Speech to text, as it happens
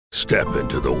Step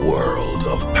into the world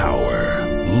of power,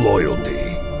 loyalty,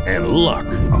 and luck.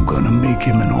 I'm gonna make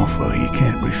him an offer he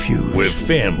can't refuse. With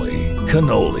family,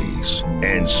 cannolis,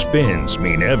 and spins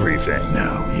mean everything.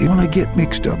 Now, you wanna get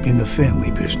mixed up in the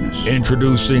family business.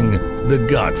 Introducing The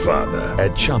Godfather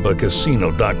at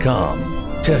ChumbaCasino.com.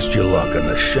 Test your luck in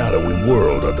the shadowy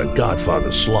world of The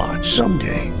Godfather slot.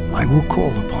 Someday, I will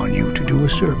call upon you to do a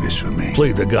service for me.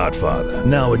 Play The Godfather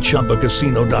now at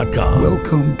ChumbaCasino.com.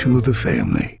 Welcome to the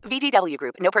family. VGW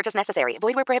Group. No purchase necessary.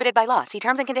 Void where prohibited by law. See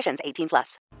terms and conditions.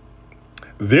 18+.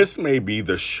 This may be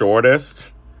the shortest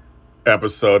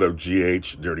episode of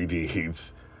GH Dirty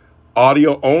Deeds,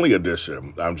 audio only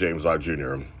edition. I'm James Lott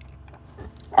Jr.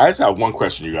 I just have one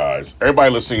question, you guys.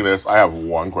 Everybody listening to this, I have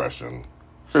one question.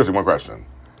 Seriously, one question.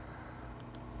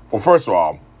 Well, first of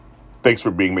all, thanks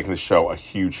for making the show a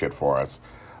huge hit for us.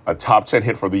 A top 10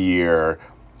 hit for the year.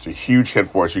 It's a huge hit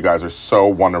for us. You guys are so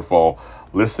wonderful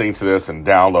listening to this and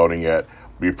downloading it.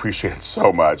 We appreciate it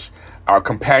so much. Our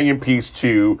companion piece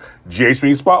to GH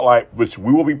Media Spotlight, which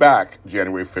we will be back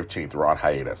January 15th. We're on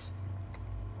hiatus.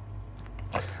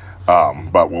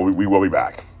 But we will be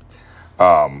back.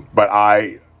 But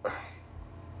I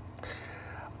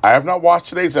have not watched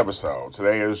today's episode.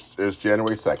 Today is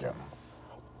January 2nd.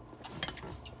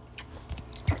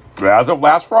 As of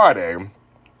last Friday,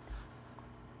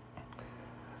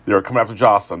 they were coming after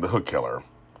Jocelyn, the hook killer.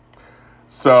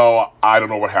 So I don't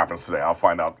know what happens today. I'll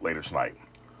find out later tonight.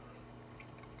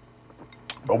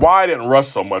 But why I didn't rush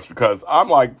so much, because I'm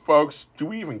like, folks, do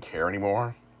we even care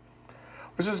anymore?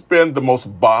 This has been one of the most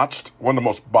botched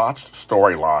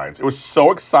storylines. It was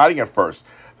so exciting at first.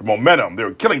 The momentum, they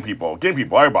were killing people, getting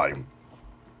people, everybody.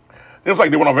 It was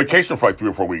like they went on vacation for like 3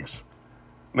 or 4 weeks.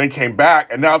 And then came back,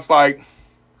 and now it's like,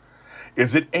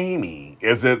 is it Amy?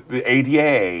 Is it the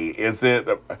ADA? Is it,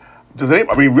 does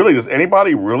anybody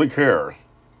really care? I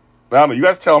don't know, you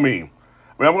guys tell me.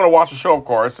 I mean, I'm going to watch the show, of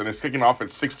course, and it's kicking off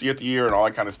its 60th year and all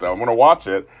that kind of stuff. I'm going to watch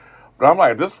it. But I'm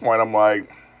like, at this point, I'm like,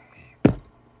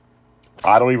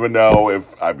 I don't even know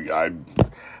if the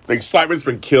excitement's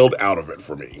been killed out of it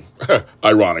for me,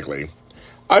 ironically.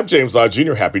 I'm James Lott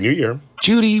Jr. Happy New Year.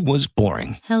 Judy was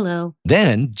boring. Hello.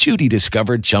 Then Judy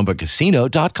discovered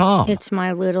ChumbaCasino.com. It's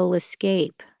my little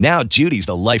escape. Now Judy's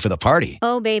the life of the party.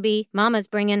 Oh, baby, mama's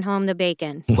bringing home the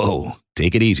bacon. Whoa,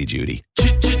 take it easy, Judy.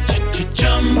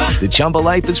 The Chumba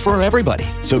life is for everybody.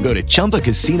 So go to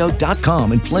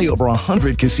ChumbaCasino.com and play over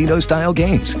 100 casino-style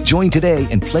games. Join today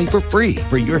and play for free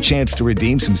for your chance to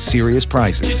redeem some serious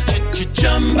prizes.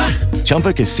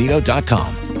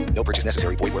 ChumbaCasino.com. No purchase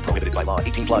necessary. Void where prohibited by law.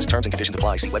 18+. Terms and conditions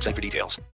apply. See website for details.